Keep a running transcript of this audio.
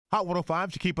Hot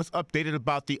 105 to keep us updated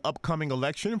about the upcoming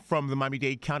election from the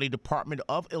Miami-Dade County Department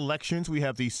of Elections. We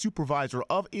have the Supervisor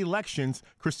of Elections,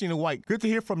 Christina White. Good to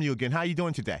hear from you again. How are you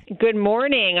doing today? Good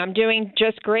morning. I'm doing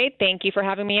just great. Thank you for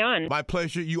having me on. My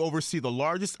pleasure. You oversee the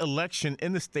largest election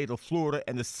in the state of Florida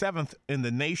and the 7th in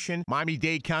the nation.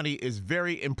 Miami-Dade County is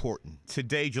very important.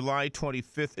 Today, July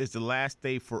 25th, is the last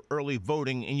day for early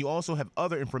voting, and you also have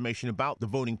other information about the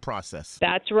voting process.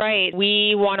 That's right.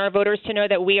 We want our voters to know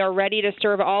that we are ready to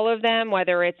serve all of them,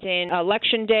 whether it's in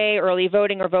election day, early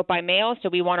voting, or vote by mail. So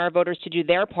we want our voters to do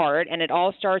their part, and it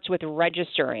all starts with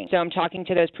registering. So I'm talking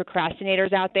to those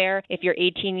procrastinators out there. If you're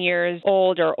 18 years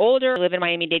old or older, live in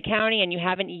Miami-Dade County, and you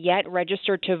haven't yet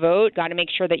registered to vote, got to make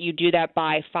sure that you do that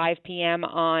by 5 p.m.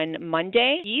 on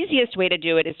Monday. The easiest way to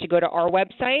do it is to go to our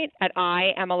website at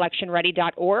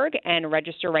iamelectionready.org and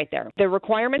register right there. The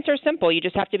requirements are simple. You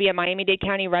just have to be a Miami-Dade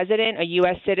County resident, a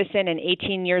U.S. citizen, and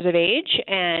 18 years of age,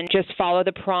 and just follow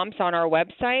the prompts on our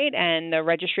website, and the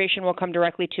registration will come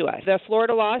directly to us. The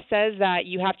Florida law says that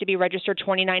you have to be registered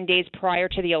 29 days prior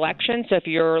to the election. So if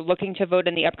you're looking to vote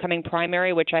in the upcoming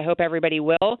primary, which I hope everybody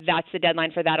will, that's the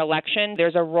deadline for that election.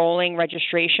 There's a rolling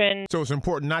registration. So it's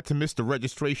important not to miss the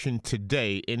registration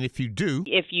today. And if you do,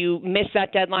 if you miss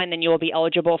that deadline, then you will be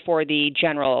eligible for the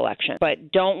general election.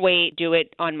 But don't wait. Do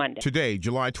it on Monday. Today,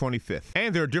 July 25th.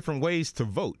 And there are different ways to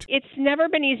vote. It's never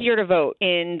been easier to vote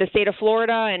in the state of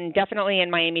Florida and definitely in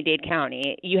Miami-Dade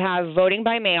County. You have voting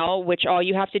by mail, which all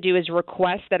you have to do is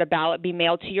request that a ballot be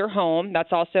mailed to your home.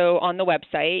 That's also on the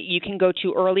website. You can go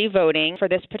to early voting. For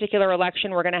this particular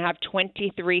election, we're going to have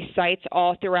 23 sites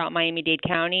all throughout Miami-Dade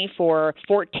County for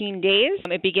 14 days.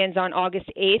 It begins on August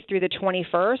 8th through the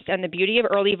 21st. And the beauty of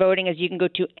early voting is you can go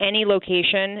to any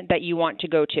location that you want to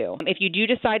go to. If you do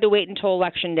decide to wait until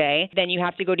Election Day, then you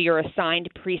have to go to your assigned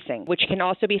precinct, which can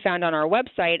also be found on our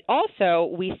website. Also,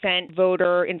 we sent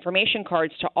voter information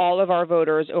cards to all of our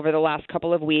voters over the last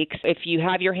couple of weeks. If you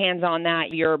have your hands on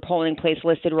that, your polling place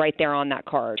listed right there on that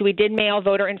card. So we did mail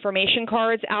voter information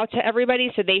cards out to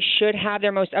everybody, so they should have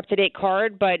their most up-to-date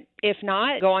card, but if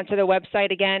not, go onto the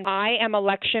website again,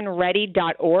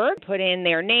 iamelectionready.org. Put in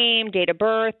their name, date of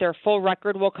birth, their full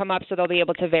record will come up, so they'll be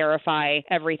able to verify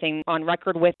everything on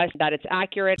record with us, that it's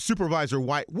accurate. Supervisor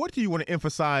White, what do you want to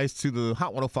emphasize to the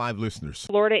Hot 105 listeners?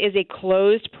 Florida is a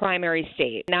closed primary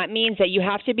state. That means that you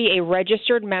have to be a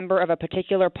registered member of a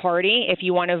particular party if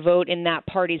you want to vote in that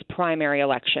party's primary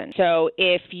election. So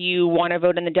if you want to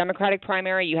vote in the Democratic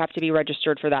primary, you have to be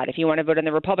registered for that. If you want to vote in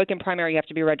the Republican primary, you have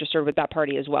to be registered with that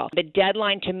party as well. The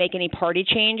deadline to make any party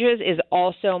changes is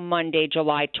also Monday,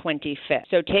 July 25th.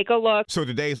 So take a look. So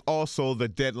today is also the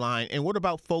deadline. And what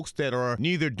about folks that are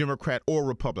neither Democrat or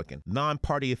Republican,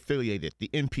 non-party affiliated, the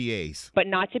NPAs? But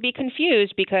not to be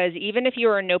confused, because even if you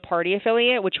are a no-party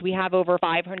affiliate, which we have over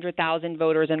 500,000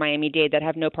 voters in Miami-Dade that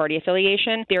have no party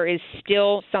affiliation, there is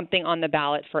still something on the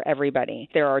ballot for everybody.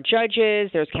 There are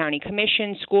judges, there's county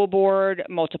commission, school board,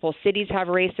 multiple cities have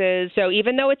races. So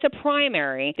even though it's a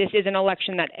primary, this is an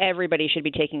election that everybody should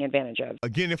be taking advantage of.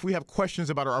 Again, if we have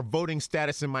questions about our voting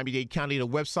status in Miami-Dade County, the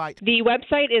website? The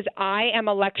website is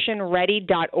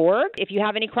iamelectionready.org. If you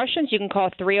have any questions, you can call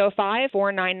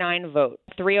 305-499-VOTE.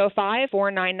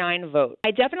 305-499-VOTE. I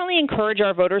definitely encourage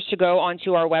our voters to go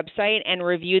onto our website and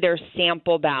review their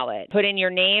sample ballot. Put in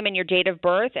your name and your date of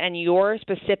birth, and your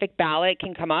specific ballot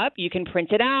can come up. You can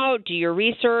print it out, do your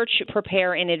research,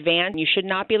 prepare in advance. You should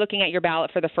not be looking at your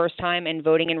ballot for the first time and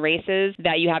voting in races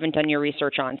that you haven't done your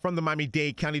research on. From the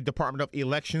Miami-Dade County Department of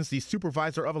Elections, the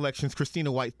Supervisor of Elections,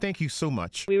 Christina White, thank you so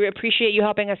much. We appreciate you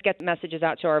helping us get the messages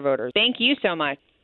out to our voters. Thank you so much.